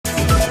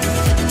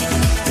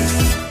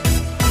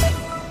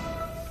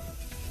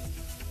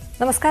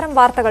നമസ്കാരം.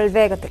 വാർത്തകൾ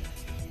വേഗത്തിൽ.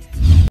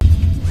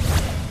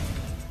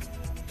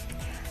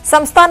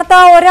 സംസ്ഥാനത്ത്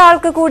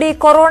ഒരാൾക്ക് കൂടി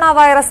കൊറോണ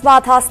വൈറസ്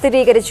ബാധ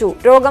സ്ഥിരീകരിച്ചു.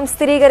 രോഗം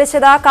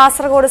സ്ഥിരീകരിച്ചത്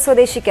കാസർഗോഡ്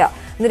സ്വദേശിക്ക്.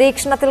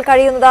 നിരീക്ഷണത്തിൽ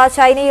കഴിയുന്നത്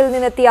ചൈനയിൽ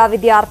നിന്നെത്തിയ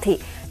വിദ്യാർത്ഥി.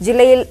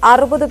 ജില്ലയിൽ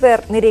 60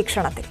 പേർ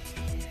നിരീക്ഷണത്തിൽ.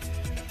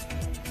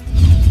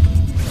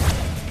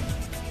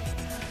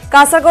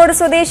 കാസർഗോഡ്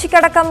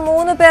സ്വദേശിക്കടക്കം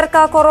 3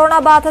 പേർക്ക് കൊറോണ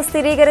ബാധ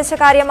സ്ഥിരീകരിച്ച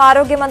കാര്യം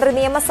ആരോഗ്യമന്ത്രി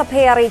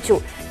നിയമസഭയെ അറിയിച്ചു.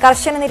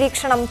 കർശന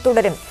നിരീക്ഷണം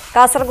തുടരും.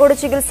 കാസർഗോഡ്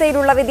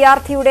ചികിത്സയിലുള്ള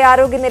വിദ്യാർത്ഥിയുടെ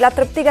ആരോഗ്യനില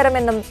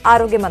തൃപ്തികരമെന്നും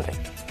ആരോഗ്യമന്ത്രി.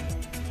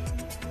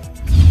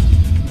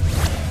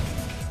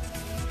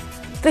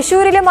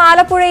 തൃശൂരിലും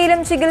ആലപ്പുഴയിലും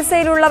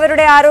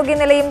ചികിത്സയിലുള്ളവരുടെ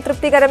ആരോഗ്യനിലയും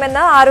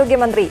തൃപ്തികരമെന്ന്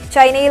ആരോഗ്യമന്ത്രി.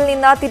 ചൈനയിൽ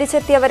നിന്ന്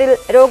തിരിച്ചെത്തിയവരിൽ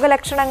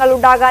രോഗലക്ഷണങ്ങൾ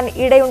ഉണ്ടാകാൻ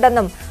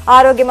ഇടയുണ്ടെന്നും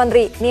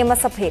ആരോഗ്യമന്ത്രി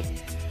നിയമസഭയിൽ.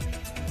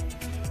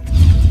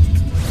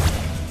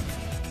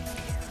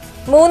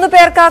 3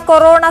 പേർക്ക്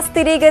കൊറോണ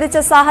സ്ഥിരീകരിച്ച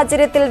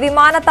സാഹചര്യത്തിൽ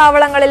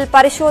വിമാനത്താവളങ്ങളിൽ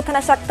പരിശോധന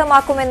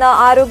ശക്തമാക്കുമെന്ന്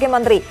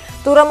ആരോഗ്യമന്ത്രി.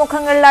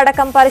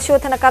 തുറമുഖങ്ങളിലടക്കം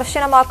പരിശോധന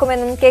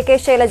കർശനമാക്കുമെന്നും കെ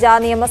ശൈലജ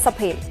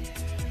നിയമസഭയിൽ.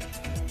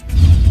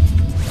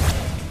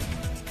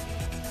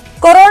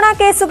 കൊറോണ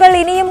കേസുകൾ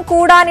ഇനിയും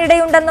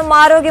കൂടാനിടയുണ്ടെന്നും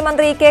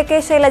ആരോഗ്യമന്ത്രി കെ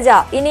ശൈലജ.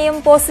 ഇനിയും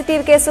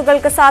പോസിറ്റീവ്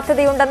കേസുകൾക്ക്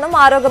സാധ്യതയുണ്ടെന്നും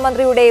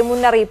ആരോഗ്യമന്ത്രിയുടെ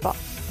മുന്നറിയിപ്പ്.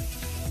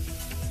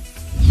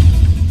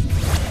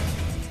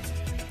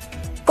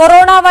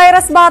 കൊറോണ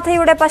വൈറസ്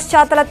ബാധയുടെ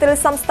പശ്ചാത്തലത്തിൽ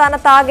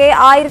സംസ്ഥാനത്താകെ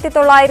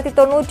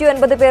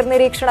 1999 പേർ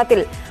നിരീക്ഷണത്തിൽ.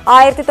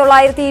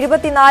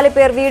 1924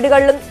 പേർ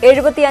വീടുകളിലും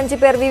 75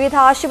 പേർ വിവിധ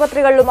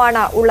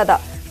ആശുപത്രികളിലുമാണ് ഉള്ളത്.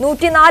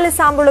 104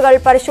 സാമ്പിളുകൾ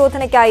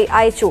പരിശോധനയ്ക്കായി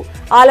അയച്ചു.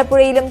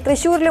 ആലപ്പുഴയിലും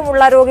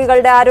തൃശൂരിലുമുള്ള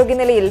രോഗികളുടെ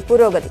ആരോഗ്യനിലയിൽ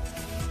പുരോഗതി.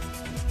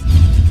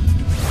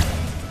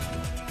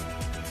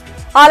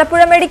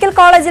 ആലപ്പുഴ മെഡിക്കൽ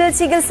കോളേജിൽ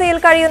ചികിത്സയിൽ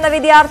കഴിയുന്ന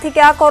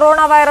വിദ്യാർത്ഥിക്ക് കൊറോണ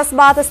വൈറസ്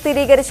ബാധ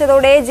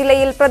സ്ഥിരീകരിച്ചതോടെ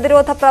ജില്ലയിൽ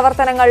പ്രതിരോധ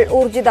പ്രവർത്തനങ്ങൾ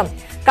ഊർജിതം.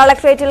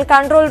 കളക്ടറേറ്റിൽ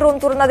കൺട്രോൾ റൂം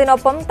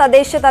തുറന്നതിനൊപ്പം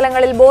തദ്ദേശ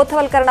തലങ്ങളിൽ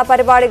ബോധവൽക്കരണ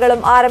പരിപാടികളും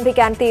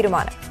ആരംഭിക്കാൻ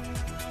തീരുമാനം.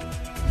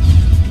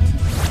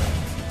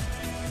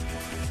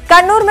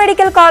 കണ്ണൂർ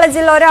മെഡിക്കൽ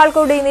കോളേജിൽ ഒരാൾ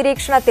കൂടി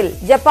നിരീക്ഷണത്തിൽ.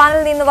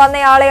 ജപ്പാനിൽ നിന്ന്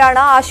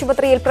വന്നയാളെയാണ്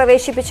ആശുപത്രിയിൽ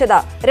പ്രവേശിപ്പിച്ചത്.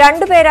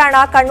 2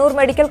 പേരാണ് കണ്ണൂർ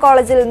മെഡിക്കൽ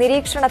കോളേജിൽ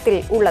നിരീക്ഷണത്തിൽ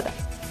ഉള്ളത്.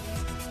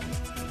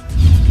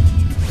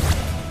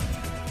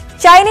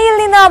 ചൈനയിൽ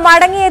നിന്ന്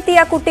മടങ്ങിയെത്തിയ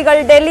കുട്ടികൾ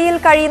ഡൽഹിയിൽ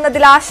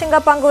കഴിയുന്നതിൽ ആശങ്ക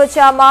പങ്കുവച്ച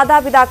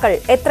മാതാപിതാക്കൾ.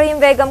 എത്രയും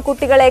വേഗം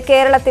കുട്ടികളെ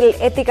കേരളത്തിൽ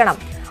എത്തിക്കണം.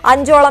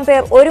 5ഓളം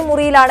പേർ ഒരു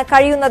മുറിയിലാണ്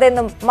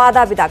കഴിയുന്നതെന്നും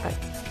മാതാപിതാക്കൾ.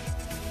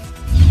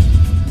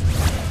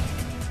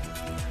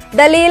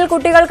 ഡൽഹിയിൽ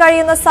കുട്ടികൾ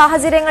കഴിയുന്ന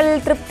സാഹചര്യങ്ങളിൽ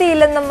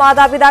തൃപ്തിയില്ലെന്നും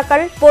മാതാപിതാക്കൾ.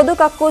 പൊതു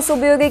കക്കൂസ്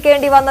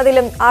ഉപയോഗിക്കേണ്ടി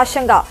വന്നതിലും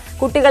ആശങ്ക.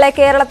 കുട്ടികളെ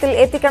കേരളത്തിൽ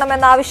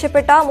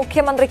എത്തിക്കണമെന്നാവശ്യപ്പെട്ട്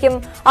മുഖ്യമന്ത്രിക്കും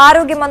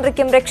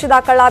ആരോഗ്യമന്ത്രിക്കും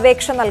രക്ഷിതാക്കൾ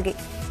അപേക്ഷ നൽകി.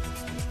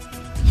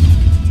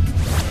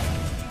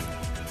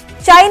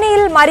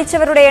 ചൈനയിൽ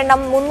മരിച്ചവരുടെ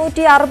എണ്ണം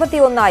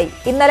 361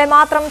 ഇന്നലെ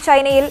മാത്രം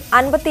ചൈനയിൽ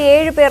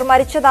 57 പേർ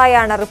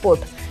മരിച്ചതായാണ്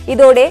റിപ്പോർട്ട്.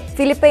 ഇതോടെ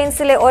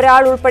ഫിലിപ്പൈൻസിലെ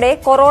ഒരാൾ ഉൾപ്പെടെ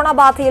കൊറോണ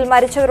ബാധയിൽ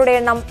മരിച്ചവരുടെ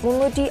എണ്ണം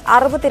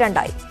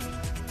 362.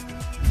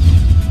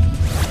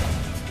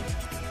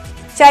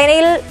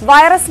 ചൈനയിൽ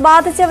വൈറസ്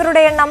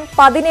ബാധിച്ചവരുടെ എണ്ണം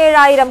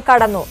 17,000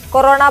 കടന്നു.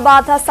 കൊറോണ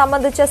ബാധ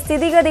സംബന്ധിച്ച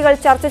സ്ഥിതിഗതികൾ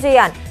ചർച്ച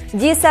ചെയ്യാൻ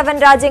G7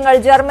 രാജ്യങ്ങൾ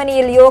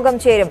ജർമ്മനിയിൽ യോഗം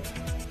ചേരും.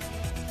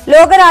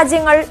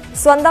 ലോകരാജ്യങ്ങൾ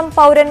സ്വന്തം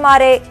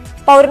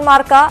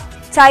പൗരന്മാർക്ക്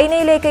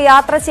ചൈനയിലേക്ക്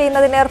യാത്ര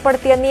ചെയ്യുന്നതിന്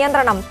ഏർപ്പെടുത്തിയ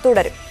നിയന്ത്രണം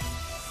തുടരും.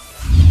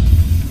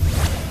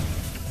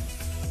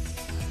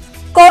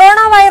 കൊറോണ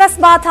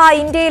വൈറസ് ബാധ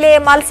ഇന്ത്യയിലെ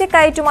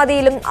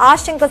മത്സ്യക്കയറ്റുമതിയിലും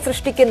ആശങ്ക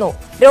സൃഷ്ടിക്കുന്നു.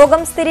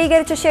 രോഗം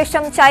സ്ഥിരീകരിച്ച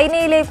ശേഷം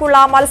ചൈനയിലേക്കുള്ള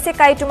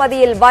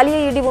മത്സ്യക്കയറ്റുമതിയിൽ വലിയ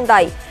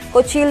ഇടിവുണ്ടായി.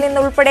 കൊച്ചിയിൽ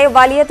നിന്നുൾപ്പെടെ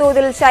വലിയ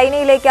തോതിൽ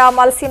ചൈനയിലേക്ക്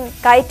മത്സ്യം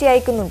കയറ്റി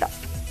അയക്കുന്നുണ്ട്.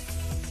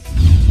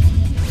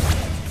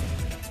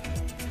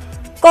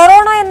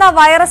 കൊറോണ എന്ന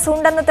വൈറസ്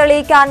ഉണ്ടെന്ന്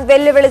തെളിയിക്കാൻ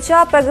വെല്ലുവിളിച്ച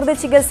പ്രകൃതി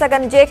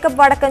ചികിത്സകൻ ജേക്കബ്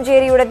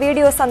വടക്കഞ്ചേരിയുടെ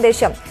വീഡിയോ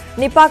സന്ദേശം.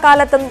 നിപ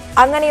കാലത്തും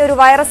അങ്ങനെയൊരു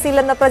വൈറസ്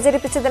ഇല്ലെന്ന്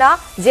പ്രചരിപ്പിച്ചതിന്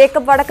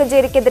ജേക്കബ്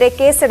വടക്കഞ്ചേരിക്കെതിരെ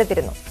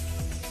കേസെടുത്തിരുന്നു.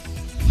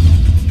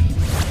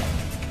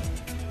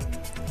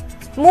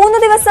 3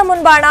 ദിവസം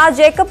മുൻപാണ്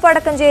ജേക്കബ്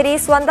വടക്കഞ്ചേരി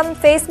സ്വന്തം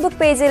ഫേസ്ബുക്ക്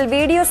പേജിൽ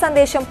വീഡിയോ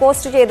സന്ദേശം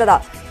പോസ്റ്റ് ചെയ്തത്.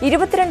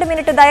 22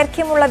 മിനിറ്റ്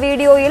ദൈർഘ്യമുള്ള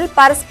വീഡിയോയിൽ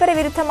പരസ്പര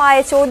വിരുദ്ധമായ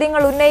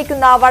ചോദ്യങ്ങൾ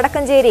ഉന്നയിക്കുന്ന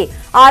വടക്കഞ്ചേരി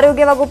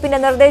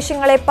ആരോഗ്യവകുപ്പിന്റെ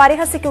നിർദ്ദേശങ്ങളെ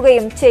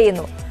പരിഹസിക്കുകയും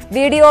ചെയ്യുന്നു.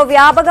 വീഡിയോ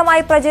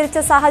വ്യാപകമായി പ്രചരിച്ച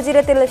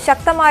സാഹചര്യത്തിൽ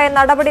ശക്തമായ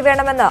നടപടി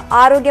വേണമെന്ന്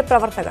ആരോഗ്യ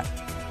പ്രവർത്തകർ.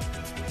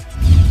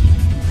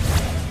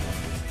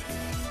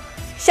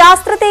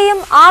 ശാസ്ത്രത്തെയും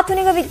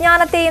ആധുനിക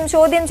വിജ്ഞാനത്തെയും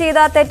ചോദ്യം ചെയ്ത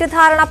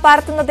തെറ്റിദ്ധാരണ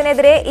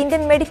പരത്തുന്നതിനെതിരെ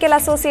ഇന്ത്യൻ മെഡിക്കൽ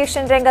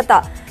അസോസിയേഷൻ രംഗത്ത്.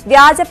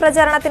 വ്യാജ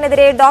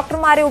പ്രചരണത്തിനെതിരെ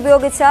ഡോക്ടർമാരെ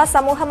ഉപയോഗിച്ച്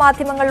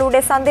സമൂഹമാധ്യമങ്ങളിലൂടെ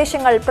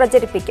സന്ദേശങ്ങൾ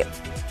പ്രചരിപ്പിക്കും.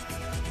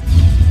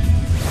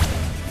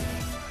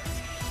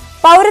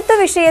 പൌരത്വ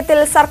വിഷയത്തിൽ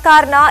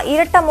സർക്കാരിന്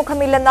ഇരട്ട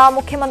മുഖമില്ലെന്ന്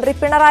മുഖ്യമന്ത്രി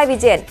പിണറായി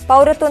വിജയൻ.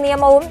 പൌരത്വ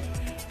നിയമവും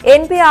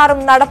NPR-ഉം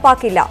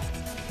നടപ്പാക്കില്ല.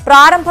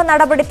 പ്രാരംഭ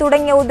നടപടി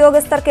തുടങ്ങിയ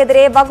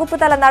ഉദ്യോഗസ്ഥർക്കെതിരെ വകുപ്പ്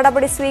തല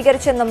നടപടി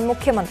സ്വീകരിച്ചെന്നും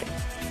മുഖ്യമന്ത്രി.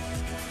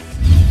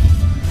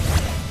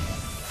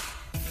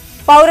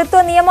 പൌരത്വ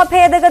നിയമ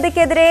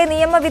ഭേദഗതിക്കെതിരെ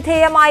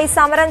നിയമവിധേയമായി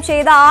സമരം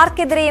ചെയ്ത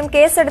ആർക്കെതിരെയും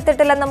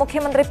കേസെടുത്തിട്ടില്ലെന്ന്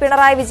മുഖ്യമന്ത്രി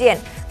പിണറായി വിജയൻ.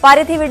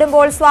 പരിധി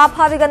വിടുമ്പോൾ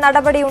സ്വാഭാവിക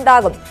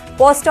നടപടിയുണ്ടാകും.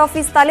 പോസ്റ്റ്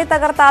ഓഫീസ് തല്ലി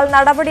തകർത്താൽ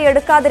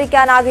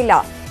നടപടിയെടുക്കാതിരിക്കാനാകില്ല.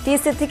 ടി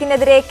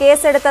സിദ്ദിഖിനെതിരെ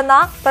കേസെടുത്തെന്ന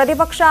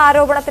പ്രതിപക്ഷ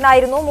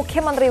ആരോപണത്തിനായിരുന്നു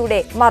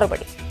മുഖ്യമന്ത്രിയുടെ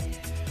മറുപടി.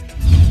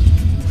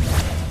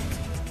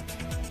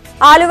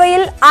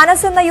 ആലുവയിൽ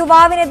അനസ് എന്ന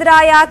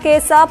യുവാവിനെതിരായ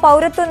കേസ്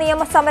പൗരത്വ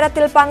നിയമ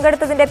സമരത്തിൽ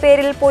പങ്കെടുത്തതിന്റെ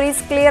പേരിൽ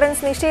പോലീസ്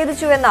ക്ലിയറൻസ്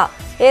നിഷേധിച്ചുവെന്ന്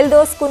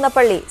എൽദോസ്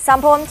കുന്നപ്പള്ളി.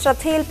 സംഭവം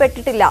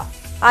ശ്രദ്ധയിൽപ്പെട്ടിട്ടില്ല.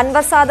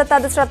 അൻവർ സാദത്ത്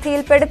അത്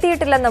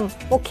ശ്രദ്ധയിൽപ്പെടുത്തിയിട്ടില്ലെന്നും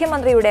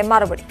മുഖ്യമന്ത്രിയുടെ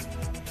മറുപടി.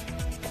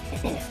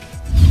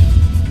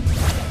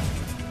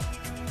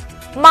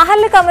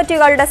 മഹല്ല്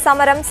കമ്മിറ്റികളുടെ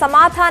സമരം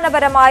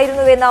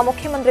സമാധാനപരമായിരുന്നുവെന്ന്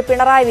മുഖ്യമന്ത്രി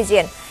പിണറായി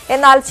വിജയൻ.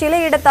 എന്നാൽ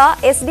ചിലയിടത്ത്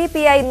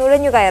SDPI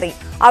നുഴഞ്ഞുകയറി.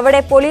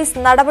 അവിടെ പോലീസ്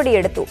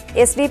നടപടിയെടുത്തു.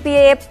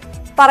 SDPIയെ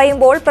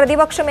പറയുമ്പോൾ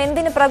പ്രതിപക്ഷം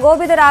എന്തിന്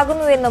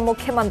പ്രകോപിതരാകുന്നുവെന്നും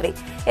മുഖ്യമന്ത്രി.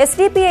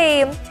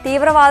 SDPIയെയും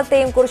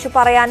തീവ്രവാദത്തെയും കുറിച്ച്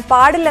പറയാൻ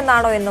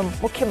പാടില്ലെന്നാണോ എന്നും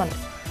മുഖ്യമന്ത്രി.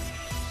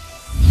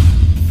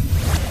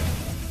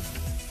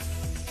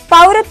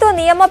 പൗരത്വ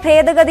നിയമ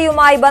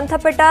ഭേദഗതിയുമായി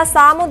ബന്ധപ്പെട്ട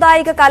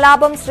സാമുദായിക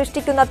കലാപം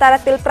സൃഷ്ടിക്കുന്ന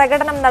തരത്തിൽ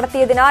പ്രകടനം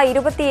നടത്തിയതിന്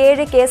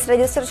 27 കേസ്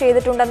രജിസ്റ്റർ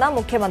ചെയ്തിട്ടുണ്ടെന്ന്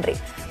മുഖ്യമന്ത്രി.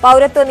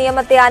 പൗരത്വ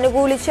നിയമത്തെ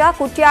അനുകൂലിച്ച്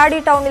കുറ്റ്യാടി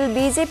ടൗണിൽ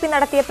BJP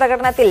നടത്തിയ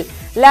പ്രകടനത്തിൽ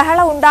ലഹള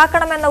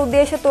ഉണ്ടാക്കണമെന്ന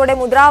ഉദ്ദേശത്തോടെ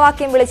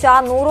മുദ്രാവാക്യം വിളിച്ച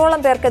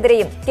 100ഓളം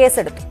പേർക്കെതിരെയും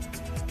കേസെടുത്തു.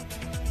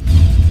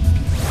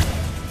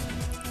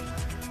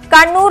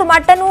 കണ്ണൂർ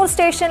മട്ടന്നൂർ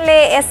സ്റ്റേഷനിലെ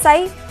SI,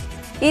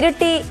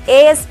 ഇരിട്ടി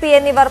ASP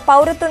എന്നിവർ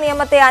പൗരത്വ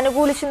നിയമത്തെ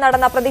അനുകൂലിച്ച്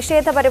നടന്ന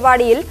പ്രതിഷേധ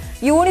പരിപാടിയിൽ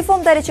യൂണിഫോം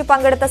ധരിച്ചു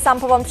പങ്കെടുത്ത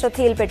സംഭവം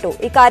ശ്രദ്ധയിൽപ്പെട്ടു.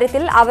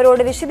 ഇക്കാര്യത്തിൽ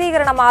അവരോട്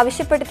വിശദീകരണം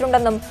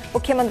ആവശ്യപ്പെട്ടിട്ടുണ്ടെന്നും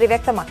മുഖ്യമന്ത്രി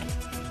വ്യക്തമാക്കി.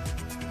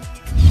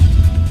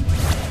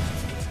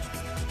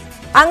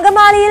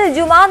 അങ്കമാലിയിൽ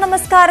ജുമാ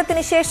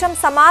നമസ്കാരത്തിന് ശേഷം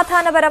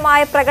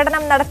സമാധാനപരമായ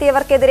പ്രകടനം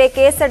നടത്തിയവർക്കെതിരെ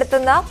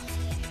കേസെടുത്തെന്ന്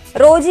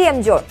റോജി M.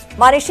 ജോൺ.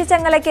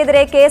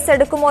 മനുഷ്യച്ചങ്ങലയ്ക്കെതിരെ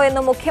കേസെടുക്കുമോ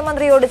എന്ന്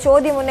മുഖ്യമന്ത്രിയോട്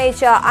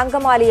ചോദ്യമുന്നയിച്ച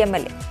അങ്കമാലി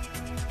MLA.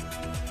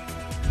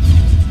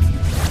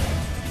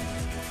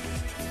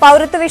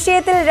 പൗരത്വ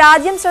വിഷയത്തിൽ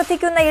രാജ്യം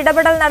ശ്രദ്ധിക്കുന്ന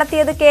ഇടപെടൽ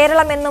നടത്തിയത്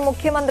കേരളമെന്നും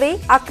മുഖ്യമന്ത്രി.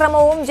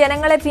 അക്രമവും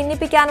ജനങ്ങളെ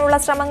ഭിന്നിപ്പിക്കാനുള്ള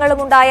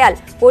ശ്രമങ്ങളുമുണ്ടായാൽ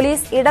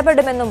പോലീസ്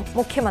ഇടപെടുമെന്നും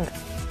മുഖ്യമന്ത്രി.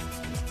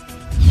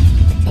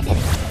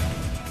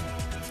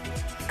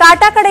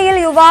 കാട്ടാക്കടയിൽ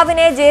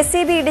യുവാവിനെ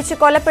JCB ഇടിച്ച്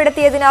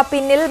കൊലപ്പെടുത്തിയതിന്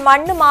പിന്നിൽ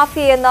മണ്ണ്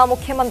മാഫിയെന്ന്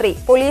മുഖ്യമന്ത്രി.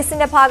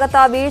 പോലീസിന്റെ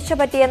ഭാഗത്ത് വീഴ്ച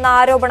പറ്റിയെന്ന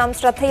ആരോപണം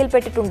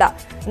ശ്രദ്ധയിൽപ്പെട്ടിട്ടുണ്ട്.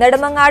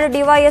 നെടുമങ്ങാട്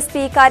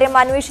DYSP ഇക്കാര്യം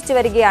അന്വേഷിച്ചു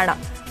വരികയാണ്.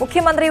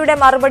 മുഖ്യമന്ത്രിയുടെ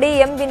മറുപടി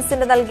M.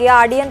 വിൻസെന്റ് നൽകിയ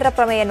അടിയന്തര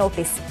പ്രമേയ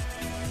നോട്ടീസ്.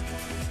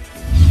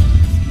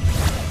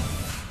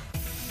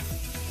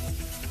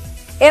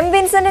 M.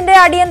 വിൻസെന്റിന്റെ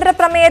അടിയന്തര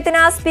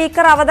പ്രമേയത്തിന്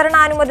സ്പീക്കർ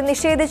അവതരണാനുമതി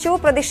നിഷേധിച്ചു.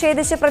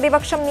 പ്രതിഷേധിച്ച്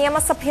പ്രതിപക്ഷം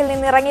നിയമസഭയിൽ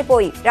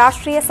നിന്നിറങ്ങിപ്പോയി.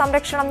 രാഷ്ട്രീയ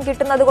സംരക്ഷണം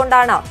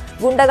കിട്ടുന്നതുകൊണ്ടാണ്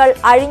ഗുണ്ടകൾ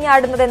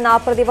അഴിഞ്ഞാടുന്നതെന്ന്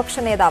പ്രതിപക്ഷ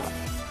നേതാവ്.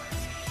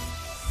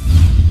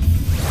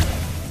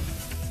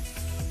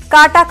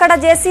 കാട്ടാക്കട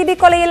JCB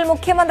കൊലയിൽ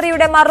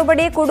മുഖ്യമന്ത്രിയുടെ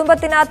മറുപടി.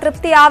 കുടുംബത്തിന്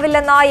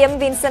തൃപ്തിയാവില്ലെന്ന് M.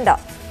 വിൻസെന്റ്.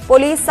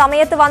 പോലീസ്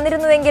സമയത്ത്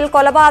വന്നിരുന്നുവെങ്കിൽ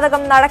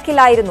കൊലപാതകം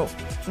നടക്കില്ലായിരുന്നു.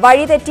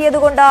 വഴി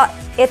തെറ്റിയതുകൊണ്ട്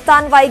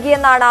എത്താൻ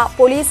വൈകിയെന്നാണ്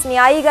police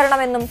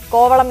ന്യായീകരണമെന്നും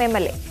Kovalam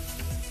MLA.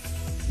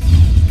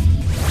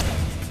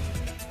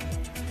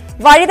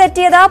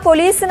 വഴിതെറ്റിയത്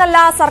പോലീസിനല്ല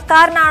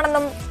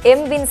സർക്കാരിനാണെന്നും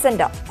M.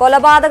 Vincent.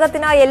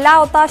 കൊലപാതകത്തിന് എല്ലാ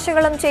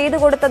ഒത്താശകളും ചെയ്തു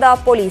കൊടുത്തത്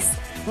പോലീസ്.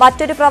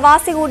 മറ്റൊരു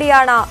പ്രവാസി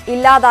കൂടിയാണ്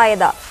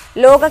ഇല്ലാതായത്.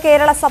 ലോക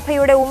കേരള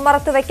സഭയുടെ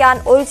ഉമ്മറത്തു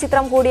വയ്ക്കാൻ ഒരു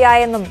ചിത്രം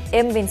കൂടിയായെന്നും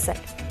M.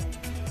 വിൻസെന്റ്.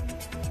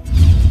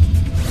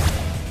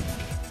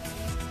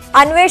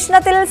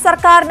 അന്വേഷണത്തിൽ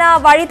സർക്കാരിന്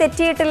വഴി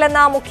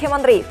തെറ്റിയിട്ടില്ലെന്ന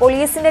മുഖ്യമന്ത്രി.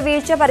 പോലീസിന്റെ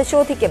വീഴ്ച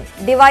പരിശോധിക്കും.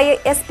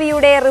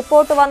 DYSPയുടെ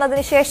റിപ്പോർട്ട്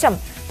വന്നതിനു ശേഷം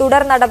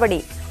തുടർ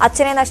നടപടി.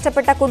 അച്ഛനെ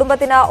നഷ്ടപ്പെട്ട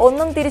കുടുംബത്തിന്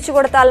ഒന്നും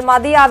തിരിച്ചുകൊടുത്താൽ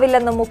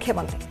മതിയാവില്ലെന്നും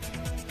മുഖ്യമന്ത്രി.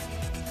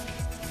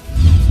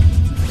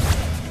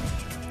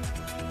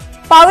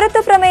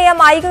 പൗരത്വ പ്രമേയം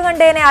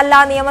ഐകകണ്ഠേന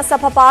അല്ല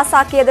നിയമസഭ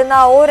പാസാക്കിയതെന്ന്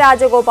O.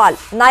 രാജഗോപാൽ.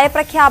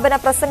 നയപ്രഖ്യാപന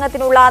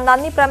പ്രസംഗത്തിനുള്ള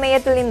നന്ദി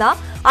പ്രമേയത്തിൽ നിന്ന്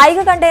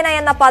ഐകകണ്ഠേന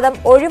എന്ന പദം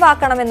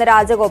ഒഴിവാക്കണമെന്ന്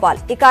രാജഗോപാൽ.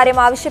 ഇക്കാര്യം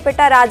ആവശ്യപ്പെട്ട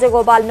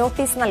രാജഗോപാൽ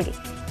നോട്ടീസ് നൽകി.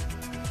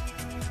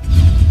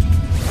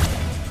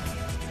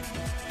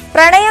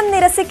 പ്രണയം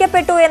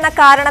നിരസിക്കപ്പെട്ടു എന്ന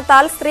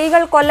കാരണത്താൽ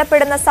സ്ത്രീകൾ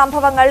കൊല്ലപ്പെടുന്ന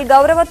സംഭവങ്ങൾ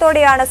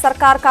ഗൗരവത്തോടെയാണ്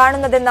സർക്കാർ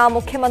കാണുന്നതെന്ന്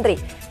മുഖ്യമന്ത്രി.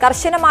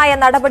 കർശനമായ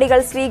നടപടികൾ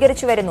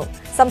സ്വീകരിച്ചു വരുന്നു.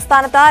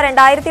 സംസ്ഥാനത്ത്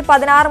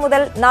 2016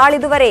 മുതൽ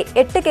നാളിതുവരെ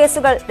 8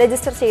 കേസുകൾ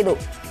രജിസ്റ്റർ ചെയ്തു.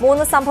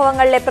 3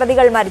 സംഭവങ്ങളിലെ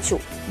പ്രതികൾ മരിച്ചു.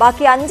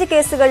 ബാക്കി 5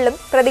 കേസുകളിലും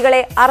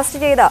പ്രതികളെ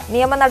അറസ്റ്റ് ചെയ്ത്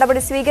നിയമ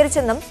നടപടി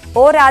സ്വീകരിച്ചെന്നും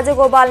O.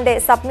 രാജഗോപാലിന്റെ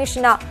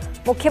സബ്മിഷന്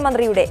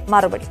മുഖ്യമന്ത്രിയുടെ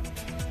മറുപടി.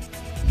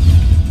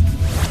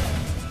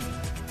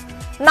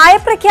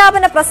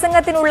 നയപ്രഖ്യാപന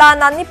പ്രസംഗത്തിനുള്ള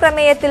നന്ദി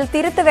പ്രമേയത്തിൽ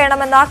തിരുത്ത്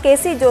വേണമെന്ന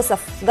KC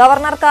ജോസഫ്.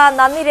 ഗവർണർക്ക്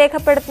നന്ദി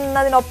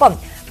രേഖപ്പെടുത്തുന്നതിനൊപ്പം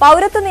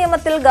പൗരത്വ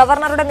നിയമത്തിൽ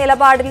ഗവർണറുടെ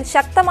നിലപാടിൽ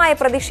ശക്തമായ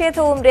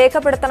പ്രതിഷേധവും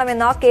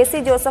രേഖപ്പെടുത്തണമെന്ന്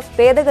KC ജോസഫ്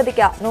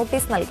ഭേദഗതിക്ക്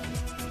നോട്ടീസ് നൽകി.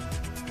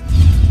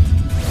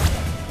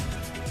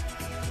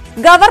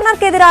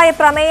 ഗവർണർക്കെതിരായ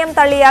പ്രമേയം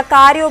തള്ളിയ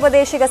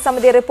കാര്യോപദേശക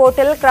സമിതി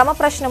റിപ്പോർട്ടിൽ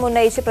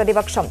ക്രമപ്രശ്നമുന്നയിച്ച്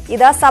പ്രതിപക്ഷം.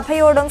 ഇത്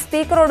സഭയോടും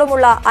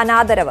സ്പീക്കറോടുമുള്ള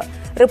അനാദരവ്.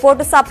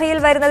 റിപ്പോർട്ട് സഭയിൽ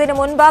വരുന്നതിന്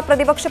മുൻപ്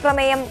പ്രതിപക്ഷ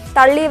പ്രമേയം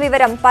തള്ളിയ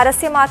വിവരം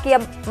പരസ്യമാക്കിയ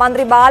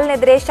മന്ത്രി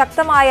ബാലനെതിരെ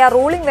ശക്തമായ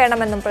റൂളിംഗ്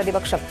വേണമെന്നും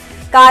പ്രതിപക്ഷം.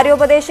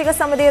 കാര്യോപദേശക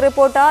സമിതി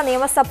റിപ്പോർട്ട്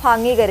നിയമസഭ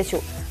അംഗീകരിച്ചു.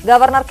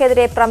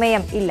 ഗവർണർക്കെതിരെ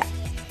പ്രമേയം ഇല്ല.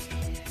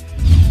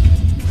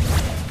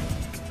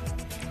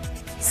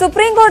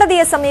 സുപ്രീം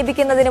കോടതിയെ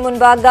സമീപിക്കുന്നതിന്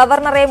മുൻപ്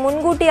ഗവർണറെ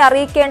മുൻകൂട്ടി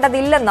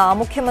അറിയിക്കേണ്ടതില്ലെന്ന്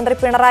മുഖ്യമന്ത്രി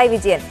പിണറായി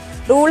വിജയൻ.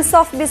 റൂൾസ്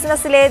ഓഫ്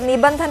ബിസിനസിലെ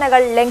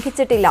നിബന്ധനകൾ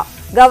ലംഘിച്ചിട്ടില്ല.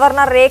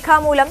 ഗവർണർ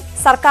രേഖാമൂലം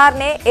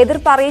സർക്കാരിനെ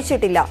എതിർപ്പ്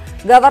അറിയിച്ചിട്ടില്ല.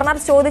 ഗവർണർ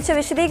ചോദിച്ച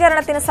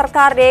വിശദീകരണത്തിന്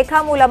സർക്കാർ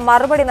രേഖാമൂലം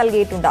മറുപടി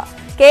നൽകിയിട്ടുണ്ട്.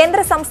 കേന്ദ്ര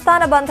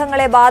സംസ്ഥാന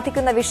ബന്ധങ്ങളെ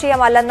ബാധിക്കുന്ന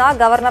വിഷയമല്ലെന്ന്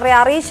ഗവർണറെ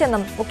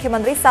അറിയിച്ചെന്നും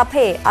മുഖ്യമന്ത്രി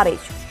സഭയെ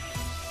അറിയിച്ചു.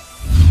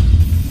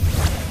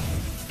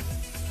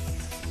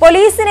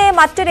 പോലീസിനെ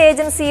മറ്റൊരു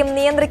ഏജൻസിയും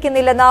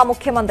നിയന്ത്രിക്കുന്നില്ലെന്ന്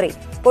മുഖ്യമന്ത്രി.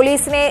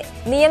 പോലീസിനെ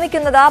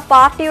നിയമിക്കുന്നത്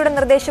പാർട്ടിയുടെ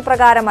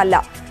നിർദ്ദേശപ്രകാരമല്ല.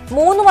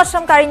 3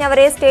 വർഷം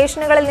കഴിഞ്ഞവരെ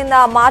സ്റ്റേഷനുകളിൽ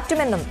നിന്ന്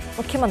മാറ്റുമെന്നും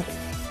മുഖ്യമന്ത്രി.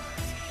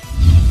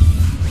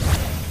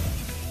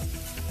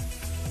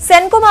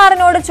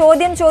 സെൻകുമാറിനോട്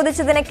ചോദ്യം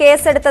ചോദിച്ചതിന്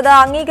കേസെടുത്തത്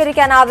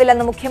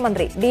അംഗീകരിക്കാനാവില്ലെന്ന്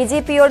മുഖ്യമന്ത്രി.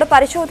 ഡിജിപിയോട്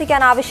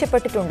പരിശോധിക്കാൻ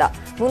ആവശ്യപ്പെട്ടിട്ടുണ്ട്.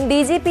 മുൻ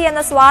ഡിജിപി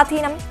എന്ന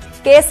സ്വാധീനം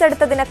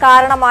കേസെടുത്തതിന്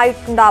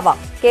കാരണമായിട്ടുണ്ടാവാം.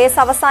 കേസ്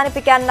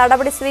അവസാനിപ്പിക്കാൻ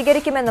നടപടി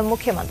സ്വീകരിക്കുമെന്നും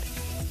മുഖ്യമന്ത്രി.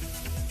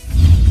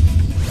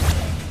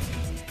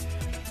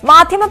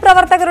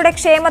 മാധ്യമപ്രവർത്തകരുടെ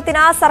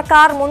ക്ഷേമത്തിന്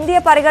സർക്കാർ മുന്തിയ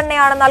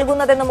പരിഗണനയാണ്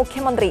നൽകുന്നതെന്ന്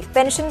മുഖ്യമന്ത്രി.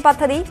 പെൻഷൻ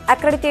പദ്ധതി,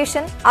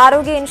 അക്രഡിറ്റേഷൻ,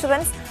 ആരോഗ്യ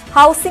ഇൻഷുറൻസ്,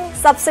 ഹൌസിംഗ്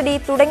സബ്സിഡി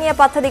തുടങ്ങിയ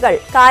പദ്ധതികൾ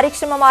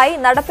കാര്യക്ഷമമായി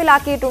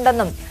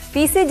നടപ്പിലാക്കിയിട്ടുണ്ടെന്നും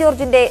PC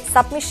ജോർജിന്റെ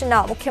സബ്മിഷന്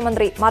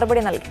മുഖ്യമന്ത്രി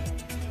മറുപടി നൽകി.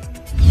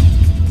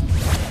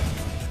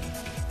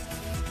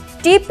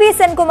 TP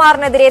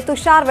സെൻകുമാറിനെതിരെ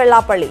Tushar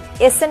Vellappally.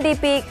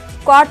 SNDP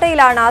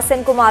ക്വാട്ടയിലാണ്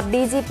Senkumar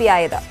DGP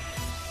ആയത്.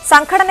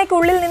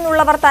 സംഘടനയ്ക്കുള്ളിൽ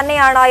നിന്നുള്ളവർ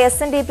തന്നെയാണ്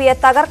SNDPയെ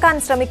തകർക്കാൻ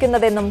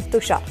ശ്രമിക്കുന്നതെന്നും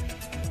തുഷാർ.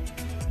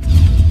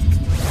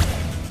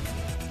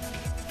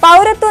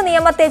 പൗരത്വ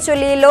നിയമത്തെ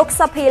ചൊല്ലി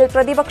ലോക്സഭയിൽ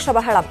പ്രതിപക്ഷ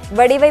ബഹളം.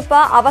 വെടിവയ്പ്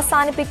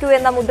അവസാനിപ്പിക്കൂ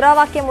എന്ന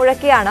മുദ്രാവാക്യം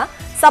മുഴക്കിയാണ്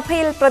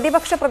സഭയിൽ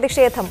പ്രതിപക്ഷ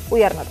പ്രതിഷേധം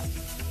ഉയർന്നത്.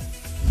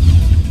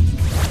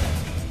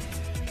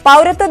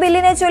 പൗരത്വ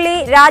ബില്ലിനെ ചൊല്ലി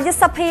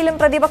രാജ്യസഭയിലും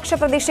പ്രതിപക്ഷ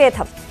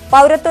പ്രതിഷേധം.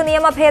 പൗരത്വ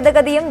നിയമ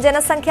ഭേദഗതിയും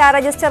ജനസംഖ്യാ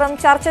രജിസ്റ്ററും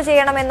ചർച്ച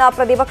ചെയ്യണമെന്ന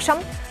പ്രതിപക്ഷം.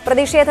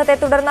 പ്രതിഷേധത്തെ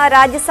തുടർന്ന്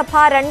രാജ്യസഭ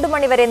 2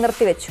 മണിവരെ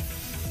നിർത്തിവെച്ചു.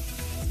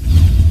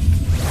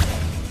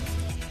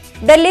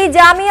 ഡൽഹി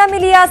ജാമിയ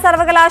മിലിയ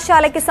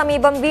സർവകലാശാലയ്ക്ക്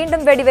സമീപം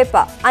വീണ്ടും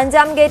വെടിവെപ്പ്.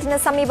 5ാം ഗേറ്റിന്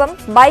സമീപം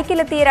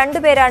ബൈക്കിലെത്തിയ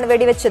 2 പേരാണ്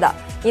വെടിവെച്ചത്.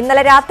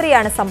 ഇന്നലെ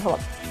രാത്രിയാണ് സംഭവം.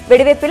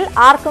 വെടിവെപ്പിൽ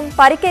ആർക്കും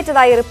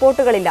പരിക്കേറ്റതായി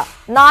റിപ്പോർട്ടുകളില്ല.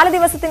 4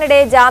 ദിവസത്തിനിടെ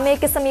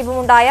ജാമിയയ്ക്ക്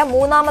സമീപമുണ്ടായ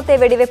 3ാമത്തെ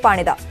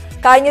വെടിവെപ്പാണിത്.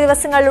 കഴിഞ്ഞ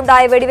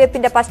ദിവസങ്ങളിലുണ്ടായ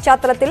വെടിവെപ്പിന്റെ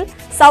പശ്ചാത്തലത്തിൽ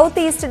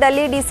സൌത്ത് ഈസ്റ്റ്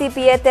ഡൽഹി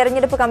DCPയെ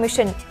തെരഞ്ഞെടുപ്പ്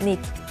കമ്മീഷൻ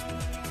നീക്കി.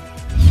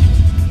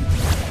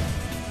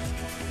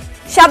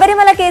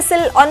 ശബരിമല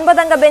കേസിൽ 9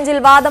 അംഗ ബെഞ്ചിൽ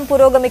വാദം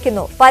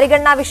പുരോഗമിക്കുന്നു.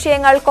 പരിഗണനാ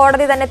വിഷയങ്ങൾ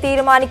കോടതി തന്നെ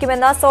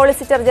തീരുമാനിക്കുമെന്ന്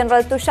സോളിസിറ്റർ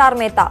ജനറൽ തുഷാർ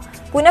മേത്ത.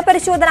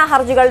 പുനഃപരിശോധനാ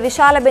ഹർജികൾ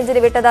വിശാല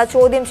ബെഞ്ചിന് വിട്ടത്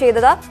ചോദ്യം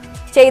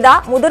ചെയ്ത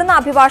മുതിർന്ന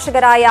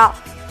അഭിഭാഷകരായ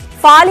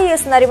ഫാലി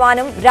എസ്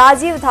നരിമാനും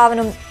രാജീവ്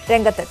ധാവനും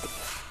രംഗത്തെത്തി.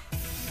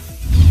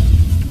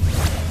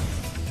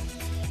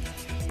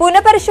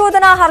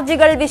 പുനഃപരിശോധനാ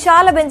ഹർജികൾ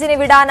വിശാല ബെഞ്ചിന്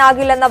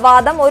വിടാനാകില്ലെന്ന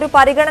വാദം ഒരു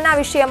പരിഗണനാ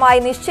വിഷയമായി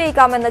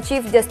നിശ്ചയിക്കാമെന്ന്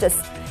ചീഫ്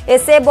ജസ്റ്റിസ്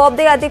SA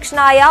ബോബ്ദെ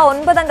അധ്യക്ഷനായ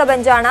 9 അംഗ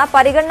ബെഞ്ചാണ്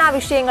പരിഗണനാ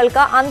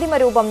വിഷയങ്ങൾക്ക്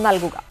അന്തിമരൂപം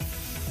നൽകുക.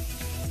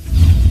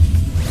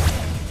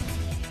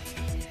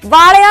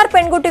 വാളയാർ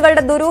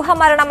പെൺകുട്ടികളുടെ ദുരൂഹ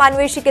മരണം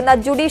അന്വേഷിക്കുന്ന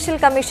ജുഡീഷ്യൽ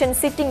കമ്മീഷൻ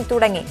സിറ്റിംഗ്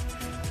തുടങ്ങി.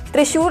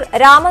 തൃശൂർ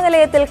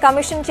രാമനിലയത്തിൽ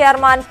കമ്മീഷൻ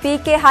ചെയർമാൻ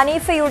PK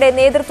ഹനീഫയുടെ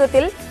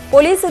നേതൃത്വത്തിൽ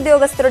പോലീസ്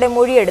ഉദ്യോഗസ്ഥരുടെ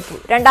മൊഴിയെടുത്തു.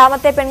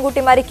 2ാമത്തെ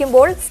പെൺകുട്ടി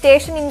മരിക്കുമ്പോൾ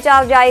സ്റ്റേഷൻ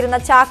ഇൻചാർജായിരുന്ന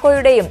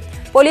ചാക്കോയുടെയും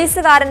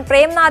പോലീസുകാരൻ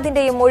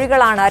പ്രേംനാഥിന്റെയും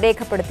മൊഴികളാണ്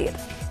രേഖപ്പെടുത്തിയത്.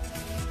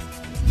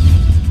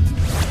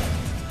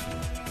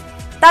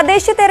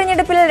 തദ്ദേശ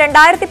തെരഞ്ഞെടുപ്പിൽ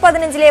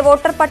 2015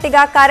 വോട്ടർ പട്ടിക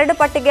കരട്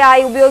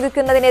പട്ടികയായി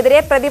ഉപയോഗിക്കുന്നതിനെതിരെ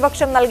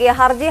പ്രതിപക്ഷം നൽകിയ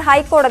ഹർജി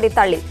ഹൈക്കോടതി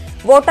തള്ളി.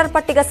 വോട്ടർ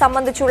പട്ടിക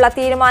സംബന്ധിച്ചുള്ള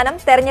തീരുമാനം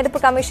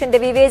തെരഞ്ഞെടുപ്പ്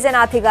കമ്മീഷന്റെ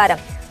വിവേചനാധികാരം.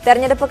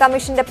 തെരഞ്ഞെടുപ്പ്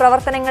കമ്മീഷന്റെ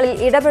പ്രവർത്തനങ്ങളിൽ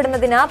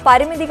ഇടപെടുന്നതിന്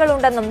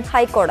പരിമിതികളുണ്ടെന്നും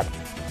ഹൈക്കോടതി.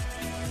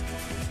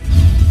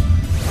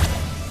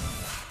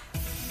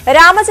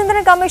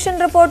 രാമചന്ദ്രൻ കമ്മീഷൻ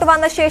റിപ്പോർട്ട്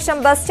വന്ന ശേഷം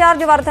ബസ്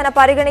ചാർജ് വർധന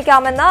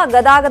പരിഗണിക്കാമെന്ന്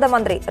ഗതാഗത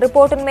മന്ത്രി.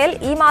 റിപ്പോർട്ടിന്മേൽ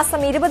ഈ മാസം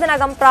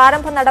 20-നകം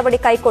പ്രാരംഭ നടപടി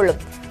കൈക്കൊള്ളും.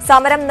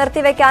 സമരം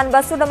നിർത്തിവെക്കാൻ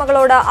ബസ്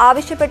ഉടമകളോട്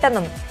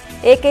ആവശ്യപ്പെട്ടെന്നും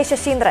AK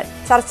ശശീന്ദ്രൻ.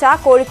 ചർച്ച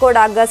കോഴിക്കോട്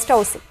ഗസ്റ്റ്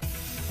ഹൌസിൽ.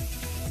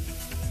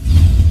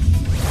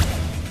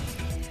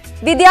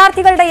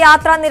 വിദ്യാർത്ഥികളുടെ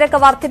യാത്രാ നിരക്ക്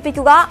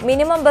വർദ്ധിപ്പിക്കുക,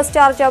 മിനിമം ബസ്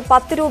ചാർജ്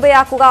 10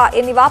 രൂപയാക്കുക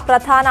എന്നിവ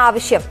പ്രധാന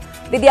ആവശ്യം.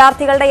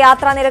 വിദ്യാർത്ഥികളുടെ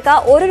യാത്രാ നിരക്ക്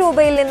 1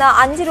 രൂപയിൽ നിന്ന്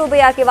 5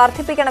 രൂപയാക്കി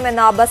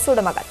വർദ്ധിപ്പിക്കണമെന്ന് ബസ്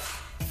ഉടമകൾ.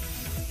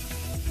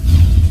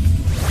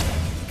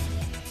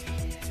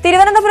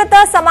 തിരുവനന്തപുരത്ത്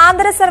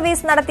സമാന്തര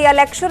സർവീസ് നടത്തിയ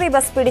ലക്ഷറി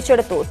ബസ്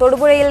പിടിച്ചെടുത്തു.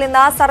 തൊടുപുഴയിൽ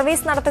നിന്ന്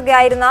സർവീസ്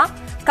നടത്തുകയായിരുന്ന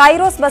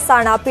കൈറോസ്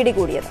ബസ്സാണ്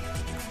പിടികൂടിയത്.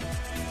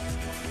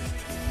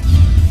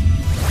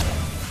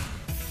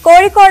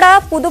 കോഴിക്കോട്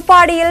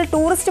പുതുപ്പാടിയിൽ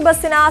ടൂറിസ്റ്റ്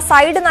ബസ്സിന്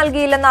സൈഡ്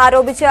നൽകിയില്ലെന്ന്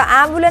ആരോപിച്ച്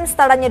ആംബുലൻസ്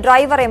തടഞ്ഞ്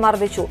ഡ്രൈവറെ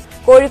മർദ്ദിച്ചു.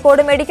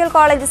 കോഴിക്കോട് മെഡിക്കൽ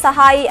കോളേജ്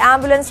സഹായി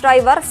ആംബുലൻസ്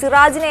ഡ്രൈവർ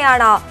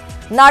സിറാജിനെയാണ്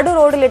നടു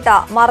റോഡിലിട്ട്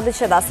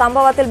മർദ്ദിച്ചത്.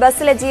 സംഭവത്തിൽ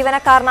ബസ്സിലെ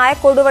ജീവനക്കാരനായ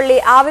കൊടുവള്ളി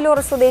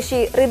ആവിലൂർ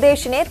സ്വദേശി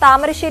റിതേഷിനെ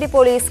താമരശ്ശേരി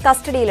പോലീസ്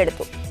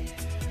കസ്റ്റഡിയിലെടുത്തു.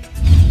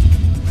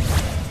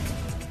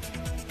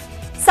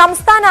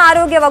 സംസ്ഥാന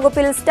ആരോഗ്യ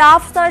വകുപ്പിൽ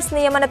സ്റ്റാഫ് നഴ്സ്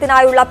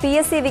നിയമനത്തിനായുള്ള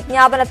PSC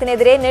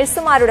വിജ്ഞാപനത്തിനെതിരെ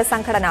നഴ്സുമാരുടെ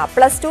സംഘടന.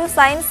 +2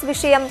 സയൻസ്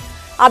വിഷയം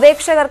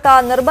അപേക്ഷകർക്ക്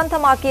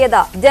നിർബന്ധമാക്കിയത്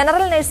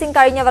ജനറൽ നഴ്സിംഗ്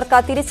കഴിഞ്ഞവർക്ക്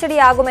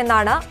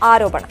തിരിച്ചടിയാകുമെന്നാണ്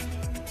ആരോപണം.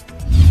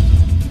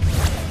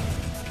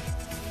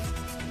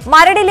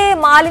 മരടിലെ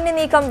മാലിന്യ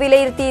നീക്കം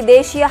വിലയിരുത്തി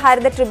ദേശീയ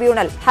ഹരിത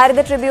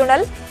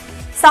ട്രിബ്യൂണൽ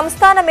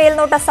സംസ്ഥാന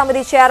മേൽനോട്ട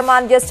സമിതി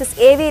ചെയർമാൻ ജസ്റ്റിസ്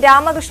AV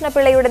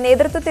രാമകൃഷ്ണപിള്ളയുടെ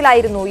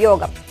നേതൃത്വത്തിലായിരുന്നു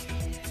യോഗം.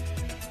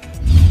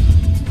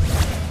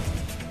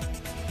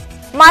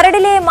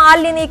 മരടിലെ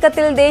മാലിന്യ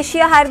നീക്കത്തിൽ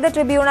ദേശീയ ഹരിത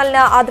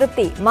ട്രിബ്യൂണലിന്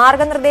അതൃപ്തി.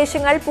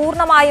 മാർഗനിർദ്ദേശങ്ങൾ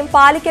പൂർണ്ണമായും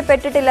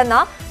പാലിക്കപ്പെട്ടിട്ടില്ലെന്ന്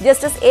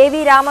justice A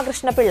V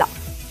Ramakrishna Pillai.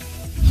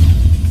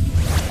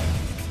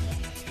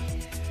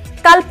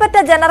 Kalpetta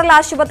general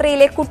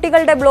ആശുപത്രിയിലെ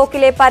കുട്ടികളുടെ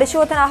ബ്ലോക്കിലെ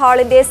പരിശോധനാ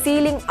ഹാളിന്റെ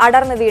സീലിംഗ്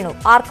അടർന്നു വീണു.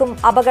 ആർക്കും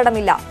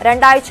അപകടമില്ല.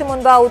 2 ആഴ്ച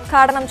മുൻപ്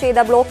ഉദ്ഘാടനം ചെയ്ത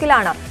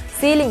ബ്ലോക്കിലാണ്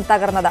സീലിംഗ്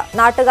തകർന്നത്.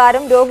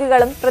 നാട്ടുകാരും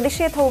രോഗികളും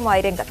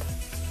പ്രതിഷേധവുമായി രംഗത്ത്.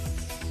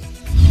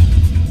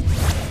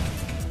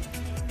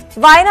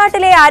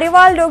 വയനാട്ടിലെ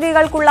അരിവാൾ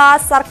രോഗികൾക്കുള്ള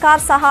സർക്കാർ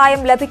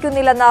സഹായം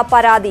ലഭിക്കുന്നില്ലെന്ന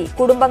പരാതി.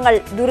 കുടുംബങ്ങൾ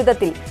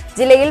ദുരിതത്തിൽ.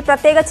 ജില്ലയിൽ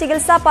പ്രത്യേക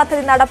ചികിത്സാ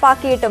പദ്ധതി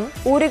നടപ്പാക്കിയിട്ടും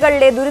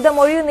ഊരുകളിലെ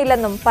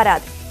ദുരിതമൊഴിയുന്നില്ലെന്നും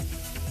പരാതി.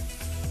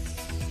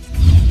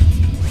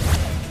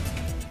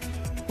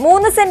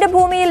 3 സെന്റ്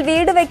ഭൂമിയിൽ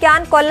വീട് വയ്ക്കാൻ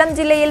കൊല്ലം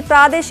ജില്ലയിൽ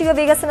പ്രാദേശിക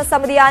വികസന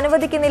സമിതി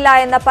അനുവദിക്കുന്നില്ല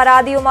എന്ന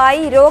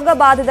പരാതിയുമായി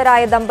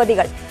രോഗബാധിതരായ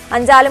ദമ്പതികൾ.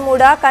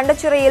 അഞ്ചാലുമൂട്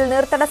കണ്ടച്ചിറയിൽ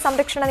നീർത്തട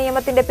സംരക്ഷണ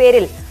നിയമത്തിന്റെ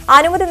പേരിൽ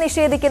അനുമതി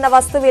നിഷേധിക്കുന്ന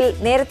വസ്തുവിൽ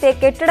നേരത്തെ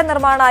കെട്ടിട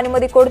നിർമ്മാണ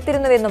അനുമതി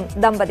കൊടുത്തിരുന്നുവെന്നും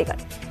ദമ്പതികൾ.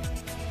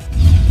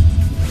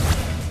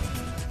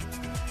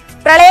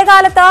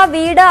 പ്രളയകാലത്ത്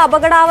വീട്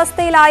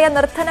അപകടാവസ്ഥയിലായ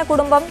നിർധന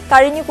കുടുംബം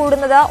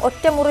കഴിഞ്ഞുകൂടുന്നത്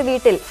ഒറ്റമുറി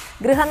വീട്ടിൽ.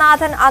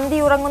 ഗൃഹനാഥൻ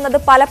അന്തിയുറങ്ങുന്നത്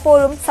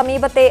പലപ്പോഴും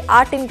സമീപത്തെ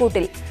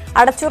ആട്ടിൻകൂട്ടിൽ.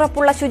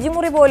 അടച്ചുറപ്പുള്ള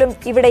ശുചിമുറി പോലും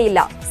ഇവിടെയില്ല.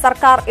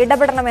 സർക്കാർ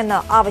ഇടപെടണമെന്ന്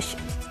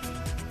ആവശ്യം.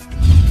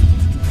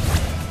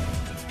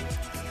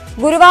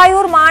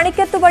 ഗുരുവായൂർ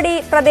മാണിക്കത്തുപടി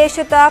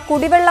പ്രദേശത്ത്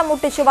കുടിവെള്ളം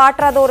മുട്ടിച്ചു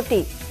water authority.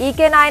 E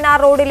K Nayanar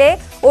റോഡിലെ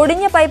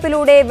ഒടിഞ്ഞ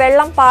പൈപ്പിലൂടെ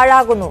വെള്ളം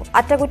പാഴാകുന്നു.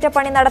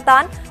 അറ്റകുറ്റപ്പണി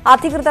നടത്താൻ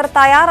അധികൃതർ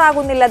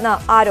തയ്യാറാകുന്നില്ലെന്ന്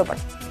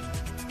ആരോപണം.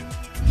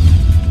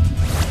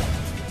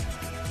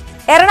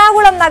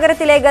 എറണാകുളം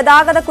നഗരത്തിലെ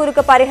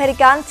ഗതാഗതക്കുരുക്ക്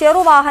പരിഹരിക്കാൻ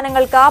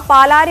ചെറുവാഹനങ്ങൾക്ക്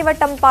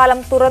പാലാരിവട്ടം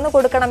പാലം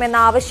തുറന്നുകൊടുക്കണമെന്ന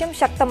ആവശ്യം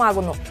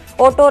ശക്തമാകുന്നു.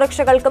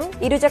 ഓട്ടോറിക്ഷകൾക്കും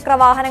ഇരുചക്ര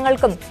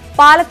വാഹനങ്ങൾക്കും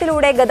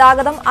പാലത്തിലൂടെ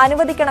ഗതാഗതം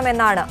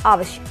അനുവദിക്കണമെന്നാണ്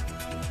ആവശ്യം.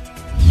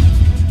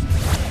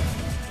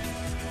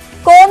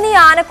 കോന്നി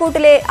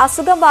ആനക്കൂട്ടിലെ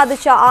അസുഖം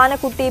ബാധിച്ച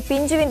ആനക്കുട്ടി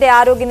പിഞ്ചുവിന്റെ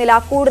ആരോഗ്യനില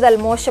കൂടുതൽ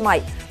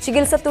മോശമായി.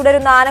 ചികിത്സ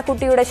തുടരുന്ന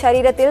ആനക്കുട്ടിയുടെ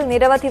ശരീരത്തിൽ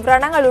നിരവധി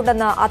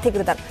വ്രണങ്ങളുണ്ടെന്ന്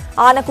അധികൃതർ.